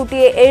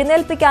 ആനക്കുട്ടിയെ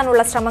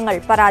എഴുന്നേൽപ്പിക്കാനുള്ള ശ്രമങ്ങൾ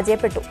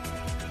പരാജയപ്പെട്ടു.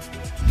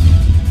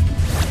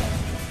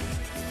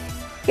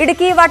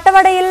 ഇടുക്കി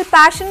വട്ടവടയിൽ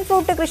പാഷൻ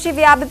ഫ്രൂട്ട് കൃഷി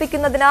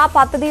വ്യാപിപ്പിക്കുന്നതിന്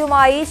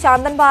പദ്ധതിയുമായി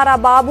ശാന്തൻപാറ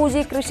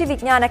ബാബുജി കൃഷി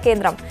വിജ്ഞാന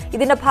കേന്ദ്രം.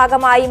 ഇതിന്റെ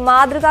ഭാഗമായി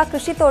മാതൃകാ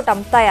കൃഷിത്തോട്ടം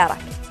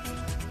തയ്യാറാക്കി.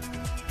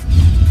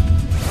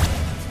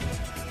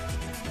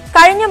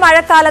 കഴിഞ്ഞ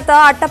മഴക്കാലത്ത്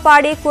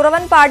അട്ടപ്പാടി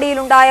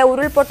കുറവൻപാടിയിലുണ്ടായ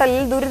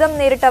ഉരുൾപൊട്ടലിൽ ദുരിതം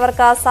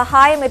നേരിട്ടവർക്ക്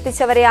സഹായം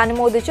എത്തിച്ചവരെ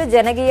അനുമോദിച്ചു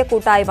ജനകീയ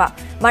കൂട്ടായ്മ.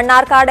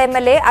 Mannarkkad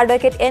MLA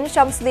advocate N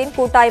Shamsuddin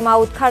കൂട്ടായ്മ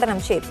ഉദ്ഘാടനം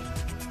ചെയ്തു.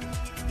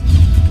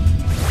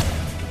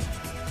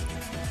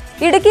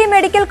 ഇടുക്കി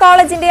മെഡിക്കൽ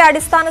കോളേജിന്റെ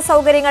അടിസ്ഥാന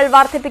സൗകര്യങ്ങൾ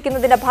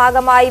വർദ്ധിപ്പിക്കുന്നതിന്റെ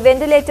ഭാഗമായി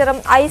വെന്റിലേറ്ററും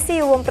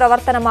ICUവും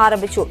പ്രവർത്തനം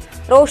ആരംഭിച്ചു.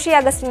 റോഷി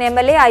അഗസ്റ്റിൻ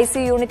MLA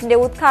ICU യൂണിറ്റിന്റെ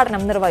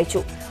ഉദ്ഘാടനം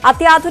നിർവഹിച്ചു.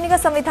 അത്യാധുനിക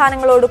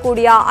സംവിധാനങ്ങളോട്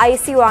കൂടിയ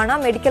ICU ആണ്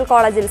മെഡിക്കൽ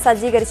കോളേജിൽ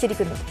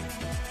സജ്ജീകരിച്ചിരിക്കുന്നത്.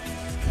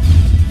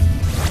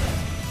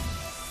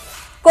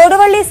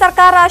 കൊടുവള്ളി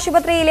സർക്കാർ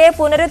ആശുപത്രിയിലെ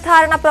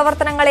പുനരുദ്ധാരണ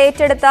പ്രവർത്തനങ്ങൾ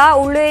ഏറ്റെടുത്ത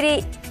ഉള്ളേരി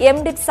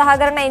MDIT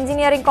സഹകരണ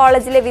എഞ്ചിനീയറിംഗ്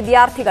കോളേജിലെ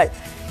വിദ്യാർത്ഥികൾ.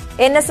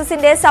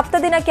 NSSന്റെ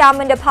സപ്തദിന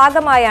ക്യാമ്പിന്റെ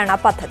ഭാഗമായാണ്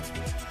പദ്ധതി.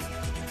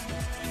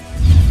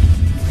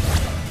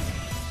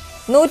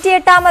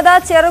 108ാമത്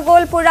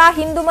ചെറുകോൽപ്പുഴ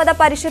ഹിന്ദുമത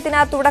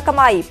പരിഷത്തിന്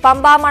തുടക്കമായി.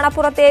 പമ്പ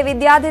മണപ്പുറത്തെ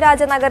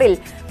വിദ്യാധിരാജ നഗറിൽ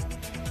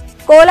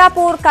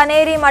കോലാപൂർ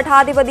കനേരി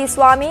മഠാധിപതി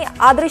സ്വാമി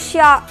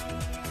അദൃശ്യ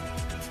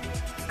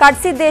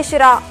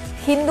കട്സിദ്ദേശ്വര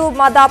ഹിന്ദു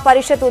മത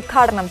പരിഷത്ത്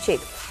ഉദ്ഘാടനം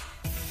ചെയ്തു.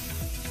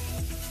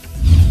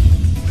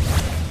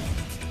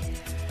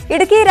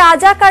 ഇടുക്കി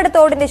രാജാക്കാട്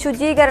തോടിന്റെ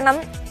ശുചീകരണം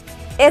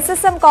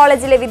SSM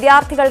കോളേജിലെ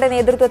വിദ്യാർത്ഥികളുടെ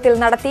നേതൃത്വത്തിൽ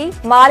നടത്തി.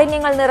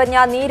 മാലിന്യങ്ങൾ നിറഞ്ഞ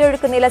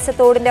നീരൊഴുക്ക് നിലച്ച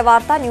തോടിന്റെ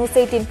വാർത്ത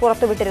News18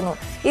 പുറത്തുവിട്ടിരുന്നു.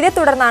 ഇതേ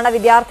തുടർന്നാണ്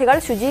വിദ്യാർത്ഥികൾ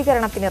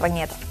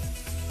ശുചീകരണത്തിനിറങ്ങിയത്.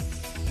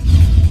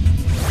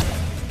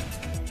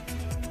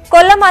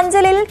 കൊല്ലം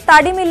അഞ്ചലിൽ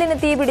തടിമില്ലിന്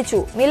തീപിടിച്ചു.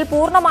 മിൽ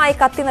പൂർണ്ണമായി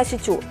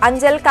കത്തിനശിച്ചു.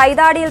 അഞ്ചൽ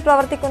കൈതാടിയിൽ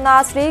പ്രവർത്തിക്കുന്ന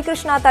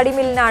ശ്രീകൃഷ്ണ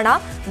തടിമില്ലിനാണ്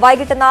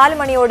വൈകിട്ട് 4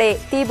 മണിയോടെ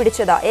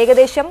തീപിടിച്ചത്.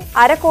 ഏകദേശം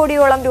 1/2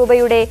 കോടിയോളം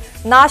രൂപയുടെ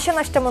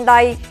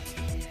നാശനഷ്ടമുണ്ടായതായി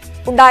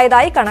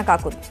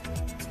കണക്കാക്കുന്നു.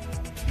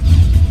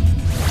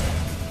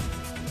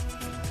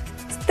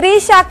 സ്ത്രീ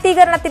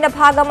ശാക്തീകരണത്തിന്റെ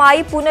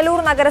ഭാഗമായി പുനലൂർ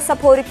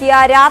നഗരസഭ ഒരുക്കിയ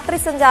രാത്രി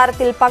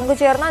സഞ്ചാരത്തിൽ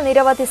പങ്കുചേർന്ന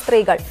നിരവധി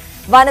സ്ത്രീകൾ.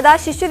 വനിതാ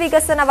ശിശു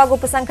വികസന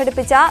വകുപ്പ്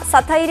സംഘടിപ്പിച്ച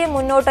സധൈര്യം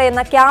മുന്നോട്ട്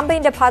എന്ന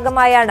ക്യാമ്പയിന്റെ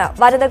ഭാഗമായാണ്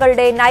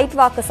വനിതകളുടെ നൈറ്റ്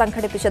വാക്ക്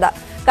സംഘടിപ്പിച്ചത്.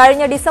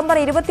 കഴിഞ്ഞ ഡിസംബർ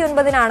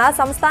 29-നാണ്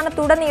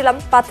സംസ്ഥാനത്തുടനീളം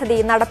പദ്ധതി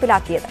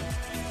നടപ്പിലാക്കിയത്.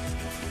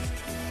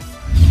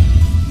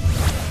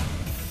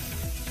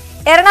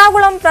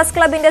 എറണാകുളം പ്രസ്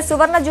ക്ലബിന്റെ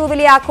സുവർണ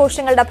ജൂബിലി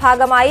ആഘോഷങ്ങളുടെ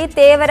ഭാഗമായി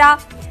തേവര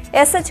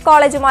SH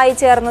കോളേജുമായി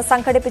ചേർന്ന്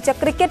സംഘടിപ്പിച്ച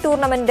ക്രിക്കറ്റ്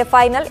ടൂർണമെന്റിന്റെ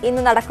ഫൈനൽ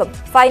ഇന്ന് നടക്കും.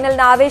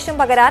 ഫൈനലിന് ആവേശം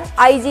പകരാൻ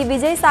IG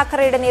വിജയ്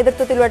സാഖറയുടെ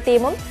നേതൃത്വത്തിലുള്ള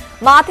ടീമും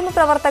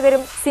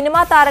മാധ്യമപ്രവർത്തകരും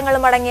സിനിമാ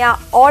താരങ്ങളും അടങ്ങിയ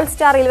ഓൾ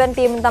സ്റ്റാർ 11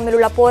 ടീമും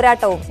തമ്മിലുള്ള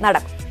പോരാട്ടവും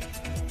നടക്കും.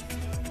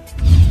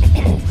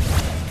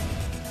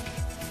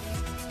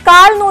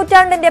 1/4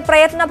 നൂറ്റാണ്ടിന്റെ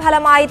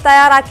പ്രയത്നഫലമായി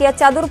തയ്യാറാക്കിയ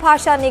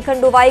ചതുർഭാഷാ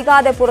നിഘണ്ടു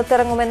വൈകാതെ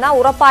പുറത്തിറങ്ങുമെന്ന്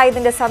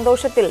ഉറപ്പായതിന്റെ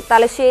സന്തോഷത്തിൽ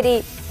തലശ്ശേരി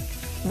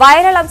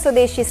വയലളം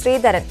സ്വദേശി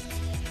ശ്രീധരൻ.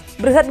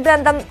 ബൃഹത്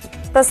ഗ്രന്ഥം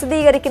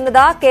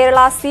പ്രസിദ്ധീകരിക്കുന്നത് കേരള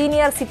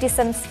സീനിയർ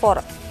സിറ്റിസൺസ്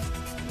ഫോറം.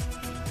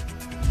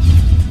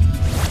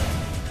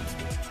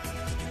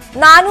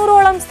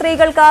 400ഓളം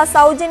സ്ത്രീകൾക്ക്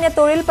സൗജന്യ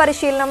തൊഴിൽ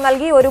പരിശീലനം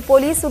നൽകി ഒരു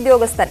പോലീസ്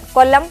ഉദ്യോഗസ്ഥൻ.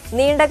 കൊല്ലം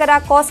നീണ്ടകര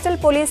കോസ്റ്റൽ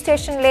പോലീസ്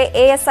സ്റ്റേഷനിലെ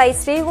ASI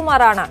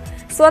ശ്രീകുമാറാണ്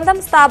സ്വന്തം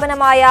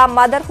സ്ഥാപനമായ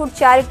മദർഹുഡ്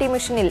ചാരിറ്റി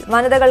മിഷനിൽ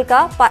വനിതകൾക്ക്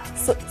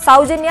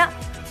സൗജന്യ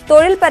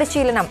തൊഴിൽ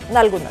പരിശീലനം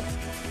നൽകുന്നത്.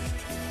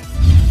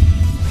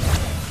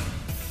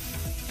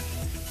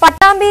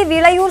 പട്ടാമ്പി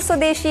വിളയൂർ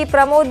സ്വദേശി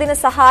പ്രമോദിന്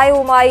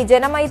സഹായവുമായി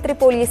ജനമൈത്രി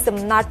പോലീസും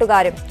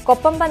നാട്ടുകാരും.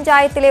 കൊപ്പം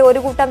പഞ്ചായത്തിലെ ഒരു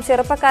കൂട്ടം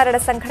ചെറുപ്പക്കാരുടെ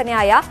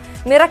സംഘടനയായ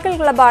മിറക്കിൾ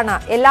ക്ലബാണ്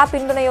എല്ലാ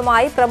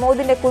പിന്തുണയുമായി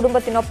പ്രമോദിന്റെ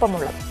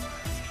കുടുംബത്തിനൊപ്പമുള്ളത്.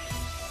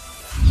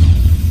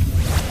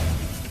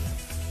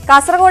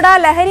 കാസർഗോഡ്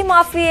ലഹരി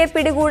മാഫിയയെ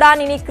പിടികൂടാൻ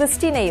ഇനി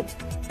ക്രിസ്റ്റീനയും.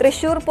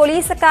 തൃശൂർ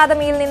പോലീസ്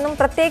അക്കാദമിയിൽ നിന്നും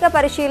പ്രത്യേക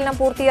പരിശീലനം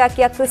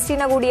പൂർത്തിയാക്കിയ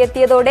ക്രിസ്റ്റീന കൂടി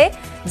എത്തിയതോടെ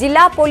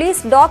ജില്ലാ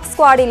പോലീസ് ഡോഗ്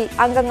സ്ക്വാഡിൽ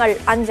അംഗങ്ങൾ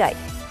 5ആയി.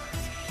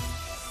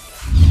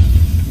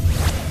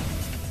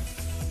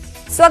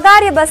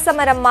 സ്വകാര്യ ബസ്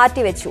സമരം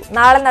മാറ്റിവെച്ചു.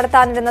 നാളെ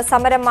നടത്താനിരുന്ന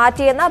സമരം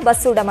മാറ്റിയെന്ന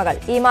ബസ് ഉടമകൾ.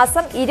 ഈ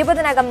മാസം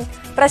 20-നകം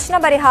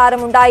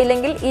പ്രശ്നപരിഹാരം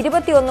ഉണ്ടായില്ലെങ്കിൽ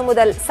 21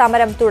 മുതൽ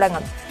സമരം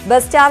തുടങ്ങും.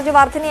 ബസ് ചാർജ്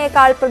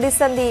വർധനയേക്കാൾ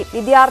പ്രതിസന്ധി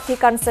വിദ്യാർത്ഥി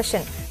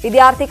കൺസെഷൻ.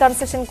 വിദ്യാർത്ഥി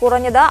കൺസെഷൻ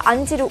കുറഞ്ഞത്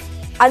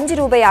 5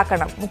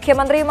 രൂപയാക്കണം.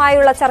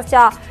 മുഖ്യമന്ത്രിയുമായുള്ള ചർച്ച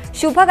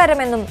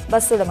ശുഭകരമെന്നും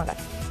ബസ് ഉടമകൾ.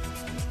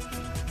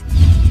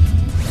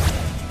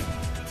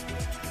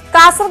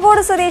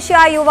 കാസർഗോഡ്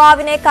സ്വദേശിയായ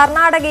യുവാവിനെ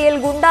കർണാടകയിൽ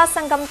ഗുണ്ടാ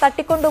സംഘം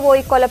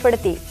തട്ടിക്കൊണ്ടുപോയി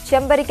കൊലപ്പെടുത്തി.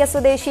 ചെമ്പരിക്ക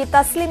സ്വദേശി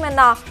തസ്ലിം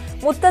എന്ന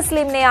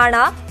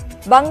മുത്തസ്ലിമിനെയാണ്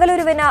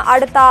ബംഗളൂരുവിന്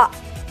അടുത്ത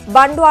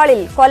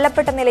ബണ്ട്വാളിൽ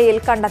കൊല്ലപ്പെട്ട നിലയിൽ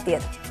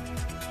കണ്ടെത്തിയത്.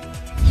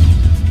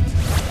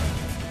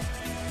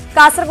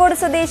 കാസർഗോഡ്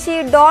സ്വദേശി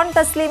ഡോൺ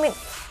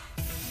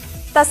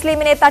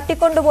തസ്ലിമിനെ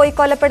തട്ടിക്കൊണ്ടുപോയി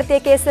കൊലപ്പെടുത്തിയ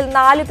കേസിൽ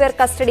 4 പേർ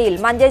കസ്റ്റഡിയിൽ.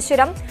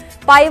 മഞ്ചേശ്വരം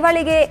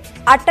പൈവളികെ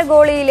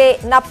അട്ടഗോളിയിലെ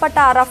നപ്പട്ട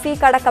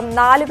റഫീഖ് അടക്കം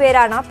 4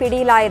 പേരാണ്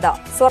പിടിയിലായത്.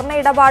 സ്വർണ്ണ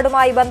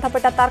ഇടപാടുമായി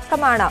ബന്ധപ്പെട്ട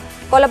തർക്കമാണ്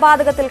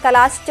കൊലപാതകത്തിൽ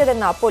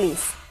കലാശിച്ചതെന്ന്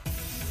പോലീസ്.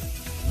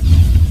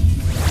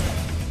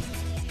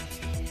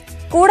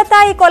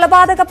 കൂടത്തായി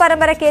കൊലപാതക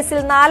പരമ്പര കേസിൽ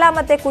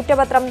 4ാമത്തെ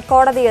കുറ്റപത്രം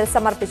കോടതിയിൽ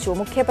സമർപ്പിച്ചു.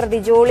 മുഖ്യപ്രതി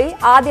ജോളി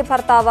ആദ്യ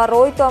ഭർത്താവ്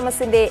റോയ്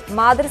തോമസിന്റെ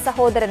മാതൃ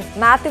സഹോദരൻ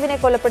മാത്യുവിനെ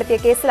കൊലപ്പെടുത്തിയ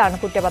കേസിലാണ്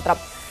കുറ്റപത്രം.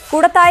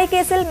 കൂടത്തായി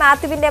കേസിൽ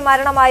മാത്യുവിന്റെ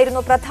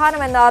മരണമായിരുന്നു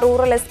പ്രധാനമെന്ന്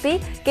റൂറൽ SP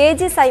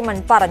KG സൈമൺ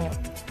പറഞ്ഞു.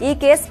 ഈ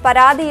കേസ്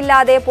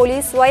പരാതിയില്ലാതെ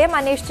പോലീസ് സ്വയം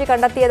അന്വേഷിച്ച്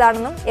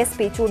കണ്ടെത്തിയതാണെന്നും SP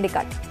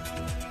ചൂണ്ടിക്കാട്ടി.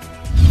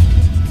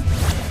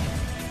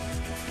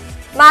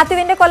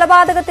 മാത്യുവിന്റെ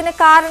കൊലപാതകത്തിന്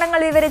കാരണങ്ങൾ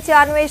വിവരിച്ച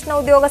അന്വേഷണ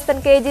ഉദ്യോഗസ്ഥൻ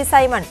KG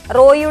സൈമൺ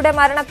റോയിയുടെ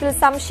മരണത്തിൽ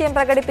സംശയം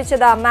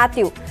പ്രകടിപ്പിച്ചത്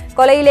മാത്യു.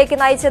 കൊലയിലേക്ക്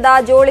നയിച്ചത്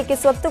ജോളിക്ക്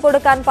സ്വത്ത്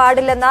കൊടുക്കാൻ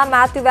പാടില്ലെന്ന്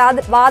മാത്യു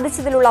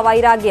വാദിച്ചതിലുള്ള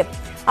വൈരാഗ്യം.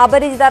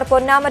 അപരിചിതർ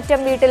പൊന്നാമറ്റം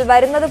വീട്ടിൽ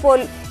വരുന്നത്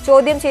പോൽ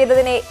ചോദ്യം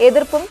ചെയ്തതിനെ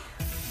എതിർപ്പും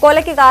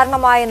കൊലയ്ക്ക്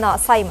കാരണമായെന്ന്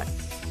സൈമൺ.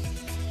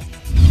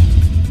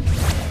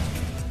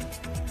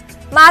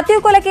 Mathew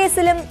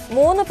കൊലക്കേസിലും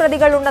 3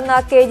 പ്രതികളുണ്ടെന്ന്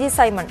KG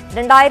Simon.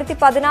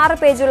 2016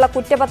 പേജുള്ള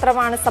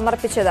കുറ്റപത്രമാണ്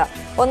സമർപ്പിച്ചത്.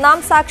 1ാം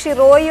സാക്ഷി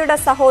റോയിയുടെ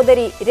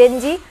സഹോദരി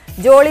രഞ്ജി,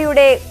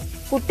 ജോളിയുടെ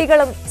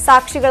കുട്ടികളും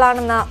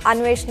സാക്ഷികളാണെന്ന്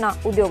അന്വേഷണ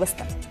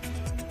ഉദ്യോഗസ്ഥർ.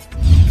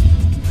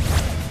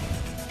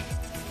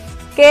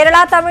 കേരള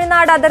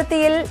തമിഴ്നാട്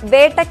അതിർത്തിയിൽ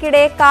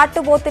വേട്ടക്കിടെ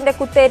കാട്ടുപോത്തിന്റെ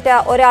കുത്തേറ്റ്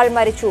ഒരാൾ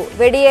മരിച്ചു.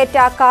 വെടിയേറ്റ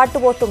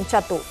കാട്ടുപോത്തും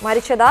ചത്തു.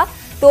 മരിച്ചത്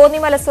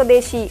തോന്നിമല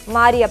സ്വദേശി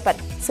മാരിയപ്പൻ.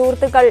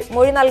 സുഹൃത്തുക്കൾ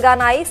മൊഴി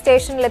നൽകാനായി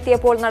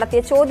സ്റ്റേഷനിലെത്തിയപ്പോൾ നടത്തിയ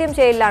ചോദ്യം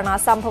ചെയ്യലിലാണ്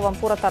സംഭവം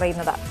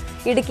പുറത്തറിയുന്നത്.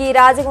 ഇടുക്കി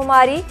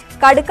രാജകുമാരി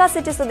കടുക്ക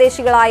സിറ്റി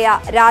സ്വദേശികളായ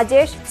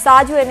രാജേഷ്,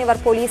 സാജു എന്നിവർ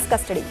പോലീസ്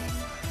കസ്റ്റഡിയിൽ.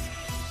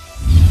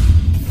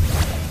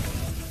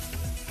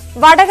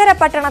 വടകര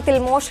പട്ടണത്തിൽ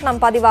മോഷണം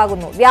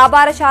പതിവാകുന്നു.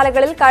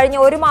 വ്യാപാരശാലകളിൽ കഴിഞ്ഞ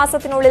 1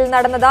 മാസത്തിനുള്ളിൽ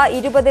നടന്നത്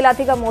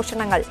 20-ലധികം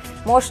മോഷണങ്ങൾ.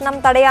 മോഷണം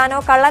തടയാനോ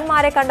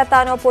കള്ളന്മാരെ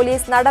കണ്ടെത്താനോ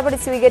പോലീസ് നടപടി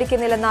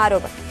സ്വീകരിക്കുന്നില്ലെന്ന്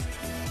ആരോപണം.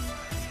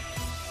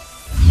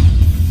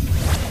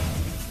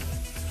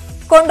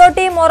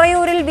 കൊണ്ടോട്ടി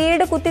മൊറയൂരിൽ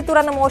വീട്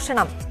കുത്തിത്തുറന്ന്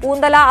മോഷണം.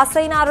 പൂന്തല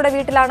അസൈനാറുടെ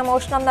വീട്ടിലാണ്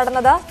മോഷണം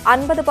നടന്നത്.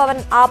 50 പവൻ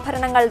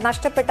ആഭരണങ്ങൾ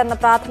നഷ്ടപ്പെട്ടെന്ന്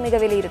പ്രാഥമിക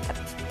വിലയിരുത്തൽ.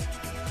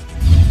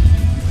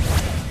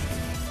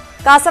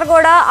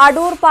 കാസർഗോഡ്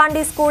അടൂർ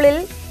പാണ്ടി സ്കൂളിൽ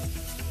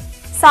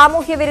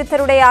സാമൂഹ്യ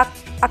വിരുദ്ധരുടെ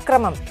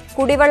അക്രമം.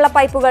 കുടിവെള്ള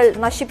പൈപ്പുകൾ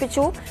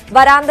നശിപ്പിച്ചു.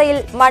 വരാന്തയിൽ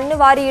മണ്ണ്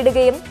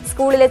വാരിയിടുകയും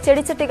സ്കൂളിലെ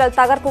ചെടിച്ചട്ടികൾ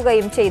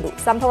തകർക്കുകയും ചെയ്തു.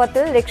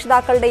 സംഭവത്തിൽ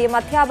രക്ഷിതാക്കളുടെയും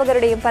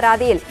അധ്യാപകരുടെയും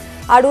പരാതിയിൽ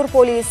അടൂർ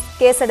പോലീസ്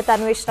കേസെടുത്ത്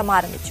അന്വേഷണം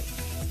ആരംഭിച്ചു.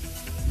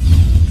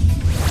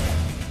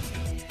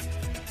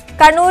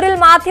 കണ്ണൂരിൽ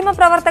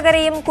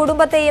മാധ്യമപ്രവർത്തകരെയും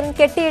കുടുംബത്തെയും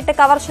കെട്ടിയിട്ട്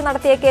കവർച്ച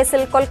നടത്തിയ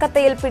കേസിൽ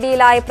കൊൽക്കത്തയിൽ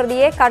പിടിയിലായ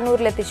പ്രതിയെ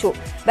കണ്ണൂരിലെത്തിച്ചു.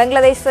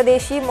 ബംഗ്ലാദേശ്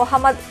സ്വദേശി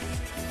മുഹമ്മദ്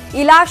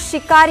ഇലാഷ്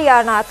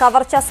ഷിക്കാരിയാണ്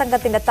കവർച്ചാ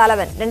സംഘത്തിന്റെ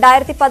തലവൻ.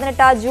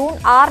 2018 ജൂൺ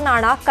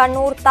 6-നാണ്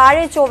കണ്ണൂർ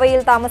താഴെ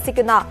ചൊവ്വയിൽ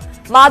താമസിക്കുന്ന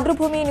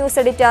മാതൃഭൂമി ന്യൂസ്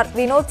എഡിറ്റർ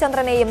വിനോദ്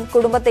ചന്ദ്രനെയും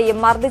കുടുംബത്തെയും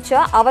മർദ്ദിച്ച്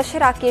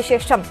അവശരാക്കിയ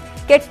ശേഷം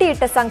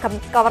കെട്ടിയിട്ട് സംഘം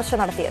കവർച്ച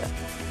നടത്തിയത്.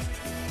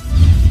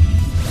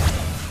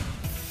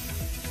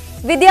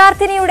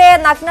 വിദ്യാർത്ഥിനിയുടെ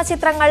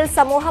നഗ്നചിത്രങ്ങൾ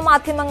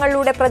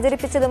സമൂഹമാധ്യമങ്ങളിലൂടെ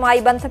പ്രചരിപ്പിച്ചതുമായി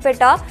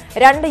ബന്ധപ്പെട്ട്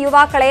 2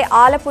 യുവാക്കളെ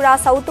ആലപ്പുഴ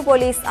സൗത്ത്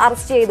പോലീസ്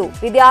അറസ്റ്റ് ചെയ്തു.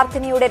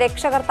 വിദ്യാർത്ഥിനിയുടെ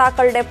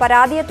രക്ഷകർത്താക്കളുടെ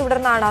പരാതിയെ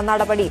തുടർന്നാണ്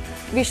നടപടി.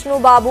 വിഷ്ണു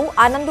ബാബു,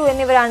 അനന്തു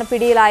എന്നിവരാണ്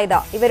പിടിയിലായത്.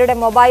 ഇവരുടെ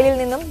മൊബൈലിൽ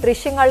നിന്നും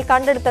ദൃശ്യങ്ങൾ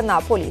കണ്ടെടുത്തെന്ന്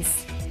പോലീസ്.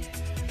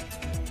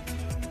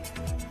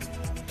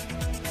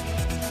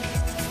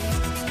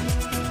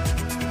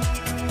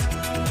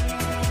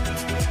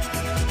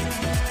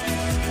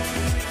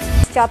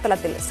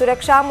 പശ്ചാത്തലത്തിൽ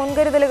സുരക്ഷാ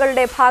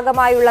മുൻകരുതലുകളുടെ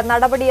ഭാഗമായുള്ള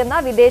നടപടിയെന്ന്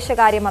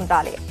വിദേശകാര്യ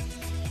മന്ത്രാലയം.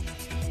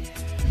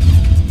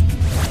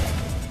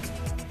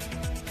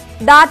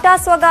 ഡാറ്റ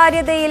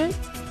സ്വകാര്യതയിൽ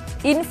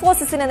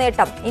ഇൻഫോസിസിന്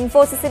നേട്ടം.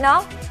 ഇൻഫോസിസിന്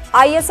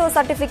ISO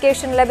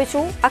സർട്ടിഫിക്കേഷൻ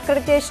ലഭിച്ചു.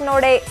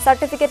 അക്രഡിറ്റേഷനോടെ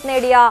സർട്ടിഫിക്കറ്റ്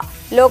നേടിയ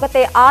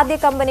ലോകത്തെ ആദ്യ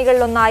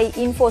കമ്പനികളിലൊന്നായി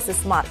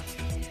ഇൻഫോസിസ് മാറി.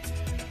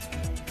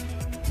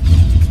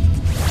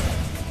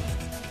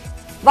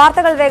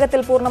 വാർത്തകൾ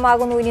വേഗത്തിൽ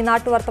പൂർണ്ണമാകുന്നു. ഇനി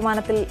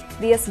നാട്ടുവർത്തമാനത്തിൽ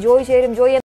VS ജോയ് ചേരും. ജോയ്